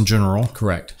carbohydrates in general.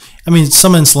 Correct. I mean,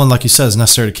 some insulin, like you said, is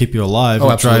necessary to keep you alive. Oh,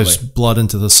 it absolutely. drives blood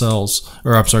into the cells,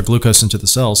 glucose into the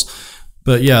cells.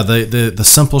 But yeah, the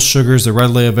simple sugars, they're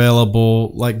readily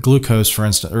available, like glucose, for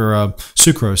instance, or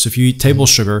sucrose. If you eat table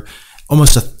sugar,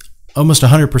 almost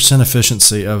 100%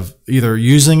 efficiency of either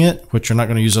using it, which you're not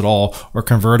going to use at all, or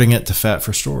converting it to fat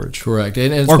for storage. Correct.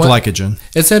 Or glycogen.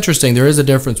 It's interesting. There is a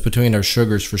difference between our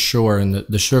sugars for sure, and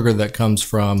the sugar that comes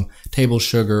from table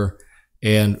sugar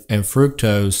and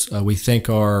fructose, we think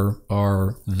are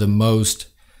the most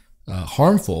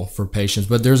harmful for patients.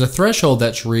 But there's a threshold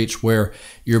that's reached where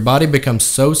your body becomes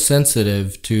so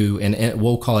sensitive to, and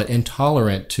we'll call it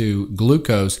intolerant to,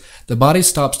 glucose. The body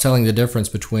stops telling the difference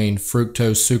between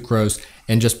fructose, sucrose,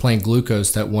 and just plain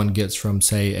glucose that one gets from,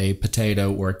 say, a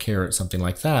potato or a carrot, something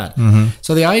like that.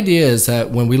 So the idea is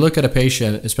that when we look at a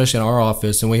patient, especially in our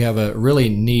office, and we have a really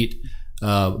neat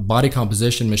body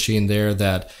composition machine there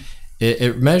that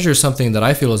it measures something that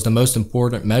I feel is the most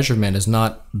important measurement, is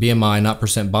not BMI, not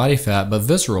percent body fat, but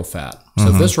visceral fat.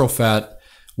 So visceral fat,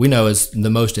 we know, is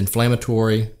the most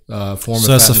inflammatory form of fat.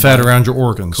 So that's the fat around your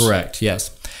organs. Correct,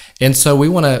 yes. And so we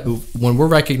want to, when we're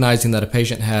recognizing that a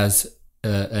patient has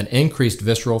an increased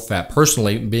visceral fat,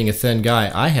 personally, being a thin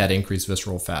guy, I had increased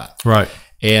visceral fat. Right.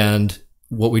 And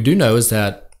what we do know is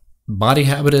that body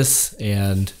habitus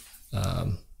and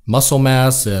muscle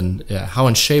mass and how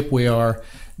in shape we are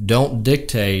don't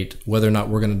dictate whether or not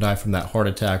we're going to die from that heart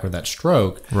attack or that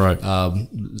stroke. Right.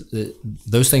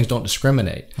 Those things don't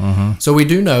discriminate. So we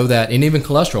do know that, and even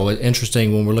cholesterol,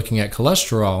 interesting when we're looking at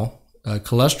cholesterol,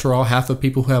 half of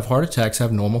people who have heart attacks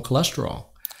have normal cholesterol.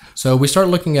 So we start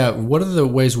looking at what are the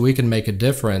ways we can make a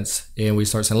difference, and we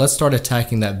start saying, let's start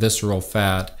attacking that visceral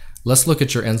fat. Let's look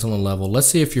at your insulin level. Let's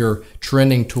see if you're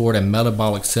trending toward a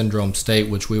metabolic syndrome state,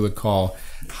 which we would call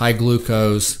high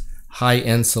glucose, high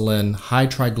insulin, high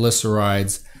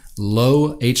triglycerides,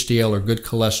 low HDL or good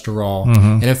cholesterol.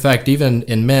 And in fact, even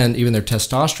in men, even their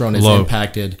testosterone is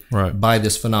impacted by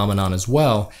this phenomenon as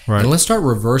well. And let's start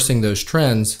reversing those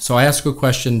trends. So I ask a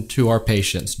question to our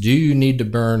patients. Do you need to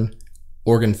burn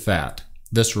organ fat,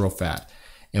 visceral fat?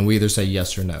 And we either say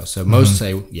yes or no. So most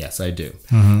say, yes, I do.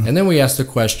 And then we ask the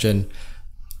question,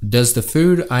 does the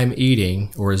food I'm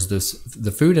eating, or is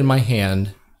the food in my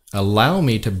hand, allow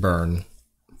me to burn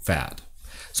fat?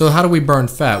 So how do we burn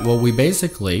fat? Well, we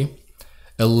basically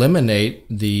eliminate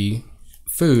the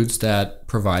foods that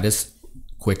provide us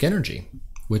quick energy,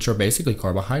 which are basically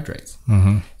carbohydrates.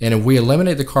 And if we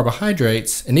eliminate the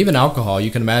carbohydrates, and even alcohol,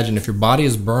 you can imagine if your body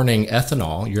is burning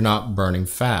ethanol, you're not burning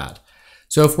fat.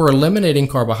 So if we're eliminating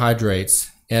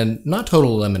carbohydrates, and not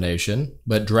total elimination,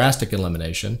 but drastic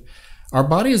elimination, our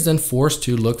body is then forced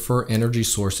to look for energy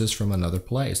sources from another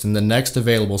place. And the next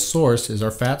available source is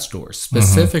our fat stores,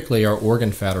 specifically our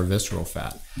organ fat or visceral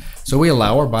fat. So we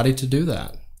allow our body to do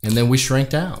that, and then we shrink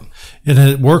down. And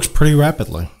it works pretty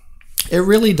rapidly. It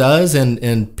really does,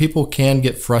 and people can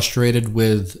get frustrated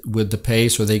with the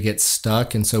pace, or they get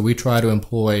stuck. And so we try to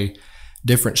employ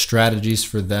different strategies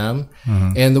for them.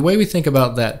 And the way we think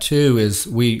about that too is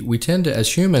we tend to,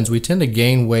 as humans, we tend to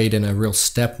gain weight in a real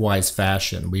stepwise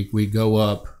fashion. We go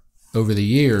up over the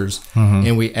years,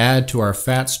 and we add to our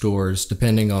fat stores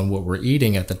depending on what we're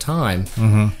eating at the time.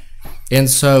 And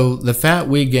so the fat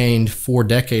we gained 4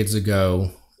 decades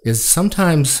ago is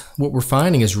sometimes what we're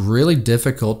finding is really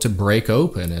difficult to break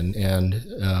open and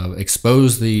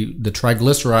expose the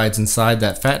triglycerides inside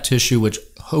that fat tissue, which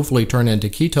hopefully turn into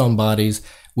ketone bodies,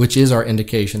 which is our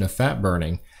indication of fat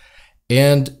burning.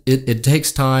 And it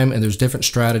takes time, and there's different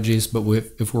strategies, but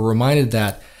if we're reminded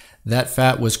that that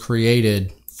fat was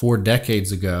created 4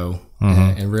 decades ago,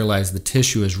 and realize the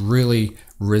tissue is really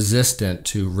resistant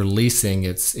to releasing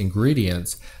its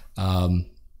ingredients, and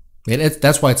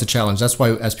that's why it's a challenge. That's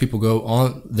why as people go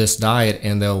on this diet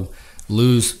and they'll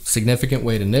lose significant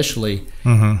weight initially,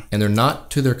 and they're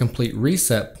not to their complete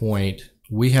reset point,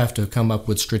 we have to come up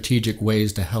with strategic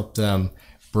ways to help them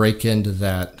break into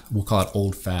that, we'll call it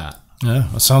old fat. Yeah,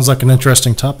 that sounds like an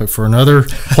interesting topic for another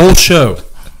whole show.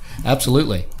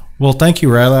 Absolutely. Well, thank you,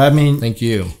 Riley. I mean, thank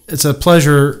you. It's a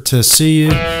pleasure to see you.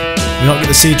 We don't get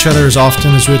to see each other as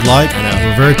often as we'd like. I know.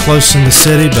 We're very close in the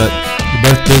city, but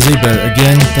we're both busy. But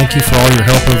again, thank you for all your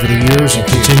help over the years and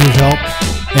continued help,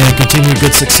 and continued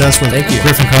good success with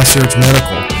Griffin Concierge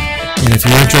Medical. And if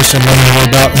you're interested in learning more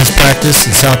about his practice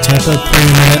in South Tampa,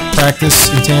 preeminent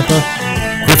practice in Tampa,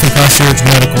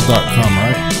 GriffinConciergeMedical.com,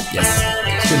 right? Yes.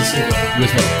 It's good to see you.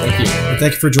 Thank you. And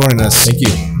thank you for joining us. Thank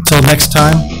you. Until next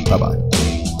time, bye-bye.